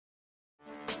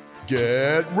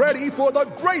Get ready for the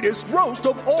greatest roast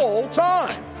of all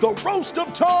time, the Roast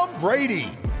of Tom Brady,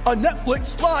 a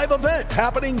Netflix live event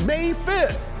happening May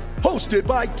 5th. Hosted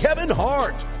by Kevin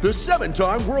Hart, the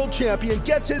 7-time world champion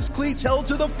gets his cleats held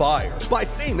to the fire by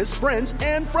famous friends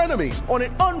and frenemies on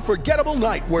an unforgettable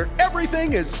night where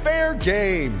everything is fair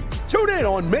game. Tune in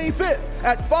on May 5th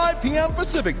at 5 p.m.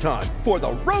 Pacific time for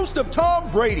the Roast of Tom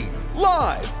Brady,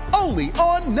 live only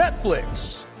on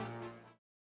Netflix.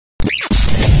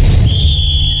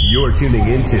 You're tuning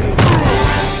into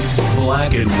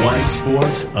Black and White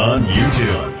Sports on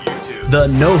YouTube. The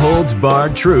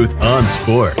no-holds-barred truth on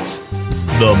sports.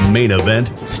 The main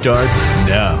event starts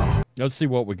now. Let's see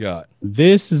what we got.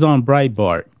 This is on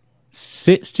Breitbart.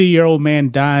 60-year-old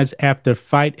man dies after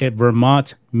fight at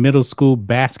Vermont middle school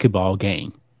basketball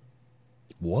game.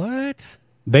 What?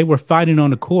 They were fighting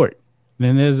on the court.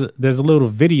 Then there's a little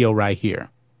video right here.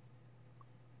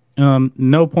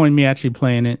 No point in me actually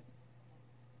playing it.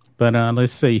 But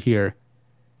let's see here.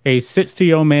 A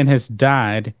 60-year-old man has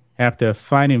died after a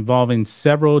fight involving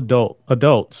several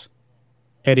adults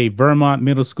at a Vermont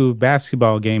middle school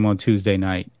basketball game on Tuesday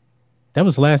night. That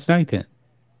was last night then.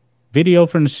 Video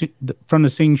from the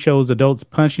scene shows adults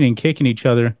punching and kicking each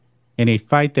other in a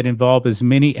fight that involved as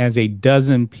many as a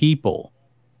dozen people.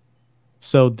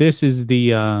 So this is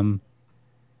the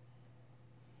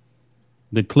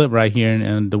clip right here,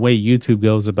 and the way YouTube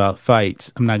goes about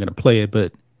fights. I'm not going to play it,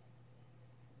 but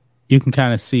you can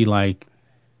kind of see like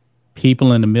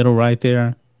people in the middle right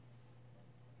there.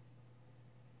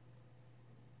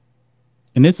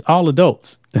 And it's all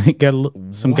adults. Got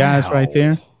some guys right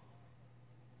there.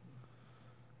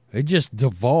 It just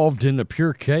devolved into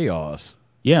pure chaos.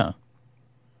 Yeah.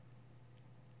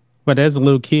 But there's a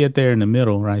little kid there in the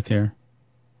middle right there.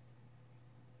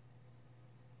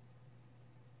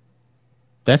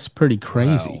 That's pretty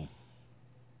crazy. Wow.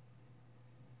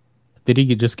 Did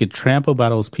he just get trampled by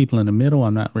those people in the middle?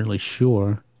 I'm not really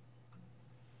sure.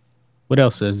 What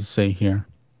else does it say here?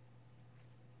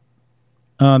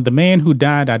 The man who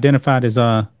died, identified as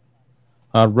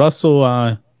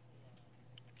Russell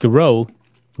Garreau,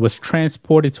 was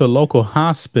transported to a local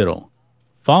hospital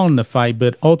following the fight,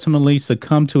 but ultimately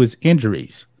succumbed to his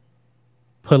injuries.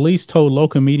 Police told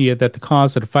local media that the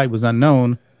cause of the fight was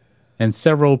unknown, and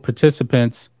several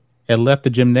participants had left the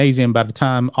gymnasium by the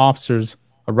time officers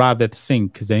arrived at the scene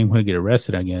because they didn't want to get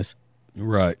arrested, I guess.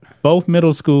 Right. Both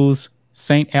middle schools,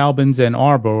 St. Albans and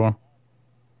Arbor,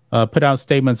 put out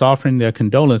statements offering their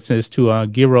condolences to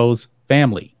Garreau's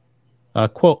family.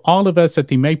 Quote, all of us at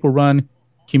the Maple Run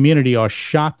community are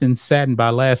shocked and saddened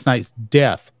by last night's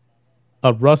death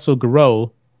of Russell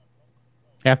Garreau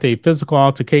after a physical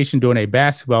altercation during a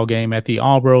basketball game at the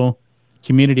Arbor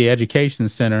Community Education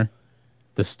Center.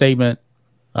 The statement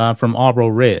from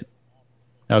Arbor read,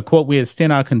 quote, we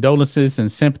extend our condolences and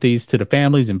sympathies to the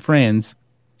families and friends.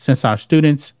 Since our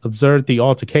students observed the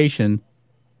altercation,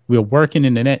 we are working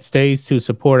in the next stage to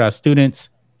support our students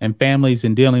and families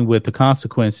in dealing with the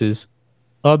consequences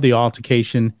of the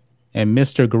altercation and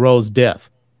Mr. Garreau's death.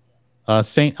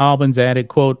 St. Albans added,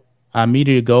 quote, our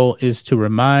immediate goal is to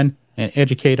remind and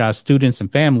educate our students and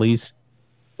families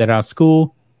that our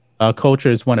school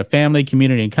culture is one of family,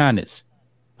 community, and kindness.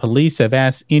 Police have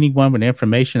asked anyone with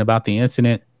information about the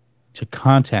incident to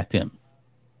contact them.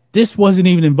 This wasn't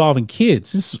even involving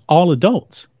kids. This is all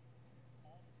adults.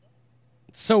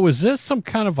 So is this some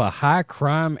kind of a high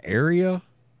crime area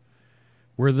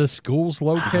where this school's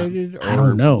located? I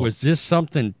don't know. Was this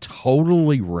something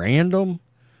totally random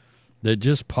that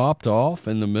just popped off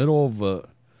in the middle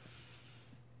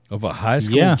of a high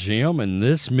school gym and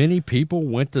this many people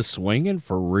went to swinging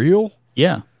for real?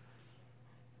 Yeah.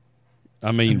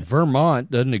 I mean,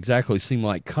 Vermont doesn't exactly seem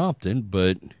like Compton,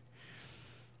 but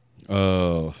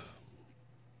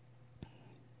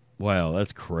wow,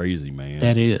 that's crazy, man.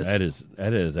 That is.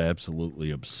 That is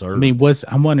absolutely absurd. I mean,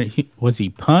 I'm wondering, was he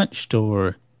punched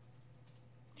or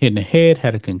hit in the head,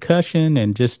 had a concussion,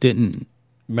 and just didn't?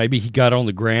 Maybe he got on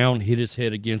the ground, hit his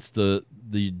head against the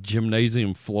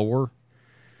gymnasium floor.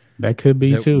 That could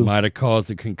be too. Might have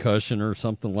caused a concussion or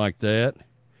something like that.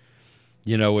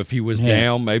 You know, if he was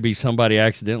down, maybe somebody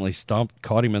accidentally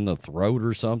caught him in the throat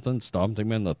or something, stomped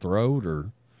him in the throat or,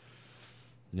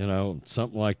 you know,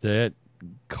 something like that.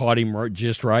 Caught him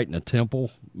just right in the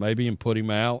temple, maybe, and put him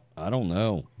out. I don't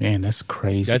know. Man, that's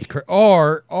crazy.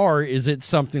 Or is it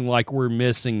something like we're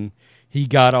missing? He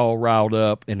got all riled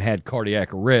up and had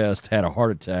cardiac arrest, had a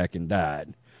heart attack, and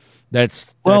died.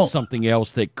 That's something else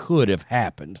that could have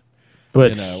happened.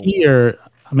 But here,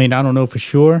 I mean, I don't know for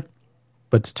sure,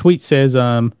 but the tweet says,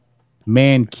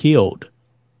 man killed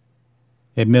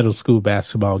at middle school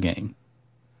basketball game.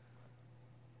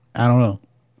 I don't know.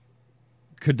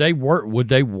 Would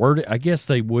they word it? I guess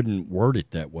they wouldn't word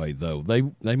it that way, though.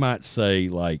 They might say,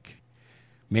 like,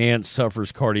 man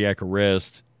suffers cardiac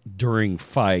arrest during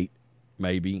fight,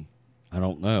 maybe. I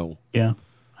don't know. Yeah.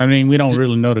 I mean, we don't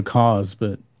really know the cause,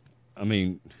 but. I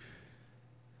mean,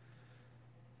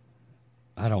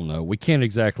 I don't know. We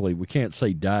can't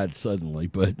say died suddenly,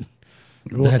 but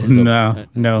that is no.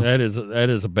 That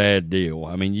is a bad deal.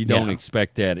 I mean, you don't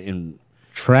expect that in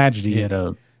tragedy at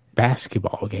a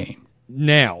basketball game.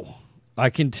 Now,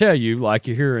 I can tell you, like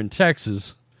here in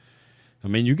Texas, I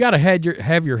mean, you got to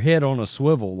have your head on a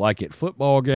swivel like at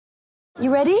football games.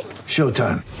 You ready?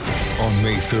 Showtime. On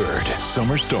May 3rd,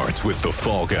 summer starts with The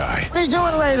Fall Guy. Let's do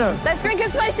it later. Let's drink a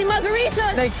spicy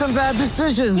margarita. Make some bad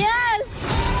decisions. Yes.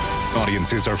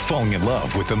 Audiences are falling in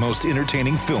love with the most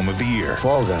entertaining film of the year.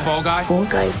 Fall Guy. Fall Guy? Fall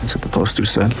Guy. That's what the poster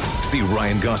said. See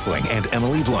Ryan Gosling and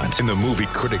Emily Blunt in the movie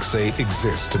critics say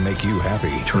exists to make you happy.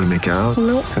 Trying to make it out?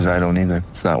 Nope. Because I don't either.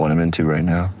 It's not what I'm into right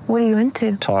now. What are you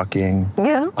into? Talking.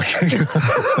 Yeah.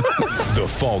 The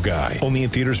Fall Guy. Only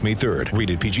in theaters May 3rd.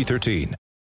 Rated PG-13.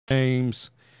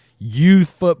 Games, youth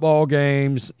football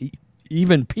games,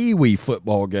 even pee-wee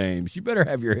football games. You better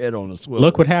have your head on a swivel.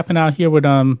 Look what happened out here with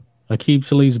Aqib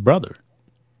Talib's brother.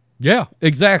 Yeah,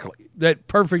 exactly. That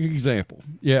perfect example.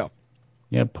 Yeah.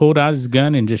 Yeah, pulled out his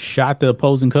gun and just shot the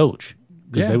opposing coach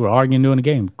because they were arguing during the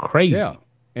game. Crazy. Yeah.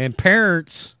 And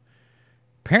parents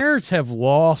have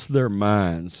lost their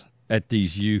minds at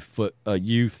these youth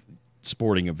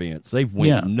sporting events. They've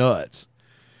went nuts.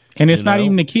 And it's not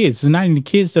even the kids. It's not even the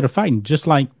kids that are fighting. Just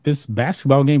like this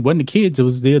basketball game wasn't the kids, it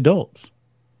was the adults.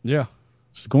 Yeah.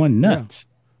 It's going nuts.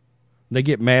 Yeah. They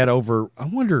get mad over, I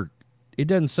wonder, it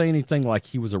doesn't say anything like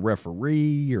he was a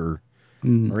referee or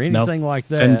anything like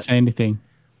that. Doesn't say anything.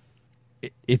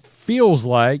 It feels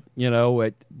like,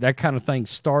 that kind of thing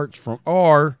starts from,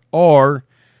 or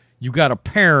you got a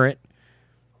parent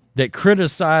that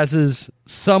criticizes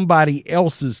somebody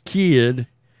else's kid.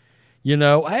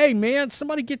 Hey, man,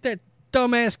 somebody get that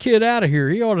dumbass kid out of here.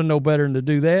 He ought to know better than to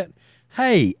do that.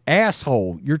 Hey,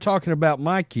 asshole, you're talking about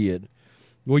my kid.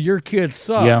 Well, your kid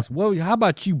sucks. Yeah. Well, how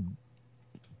about you,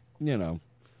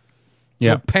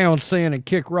 pound sand and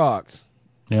kick rocks?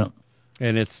 Yeah.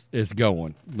 And it's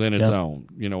going. Then it's on.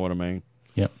 You know what I mean?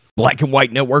 Yep. Black and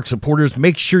White Network supporters,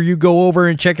 make sure you go over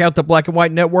and check out the Black and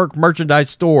White Network merchandise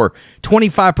store.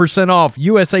 25% off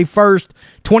USA First,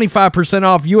 25%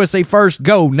 off USA First.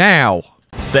 Go now.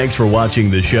 Thanks for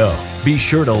watching the show. Be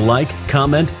sure to like,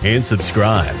 comment, and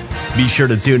subscribe. Be sure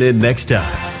to tune in next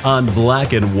time on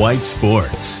Black and White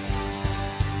Sports.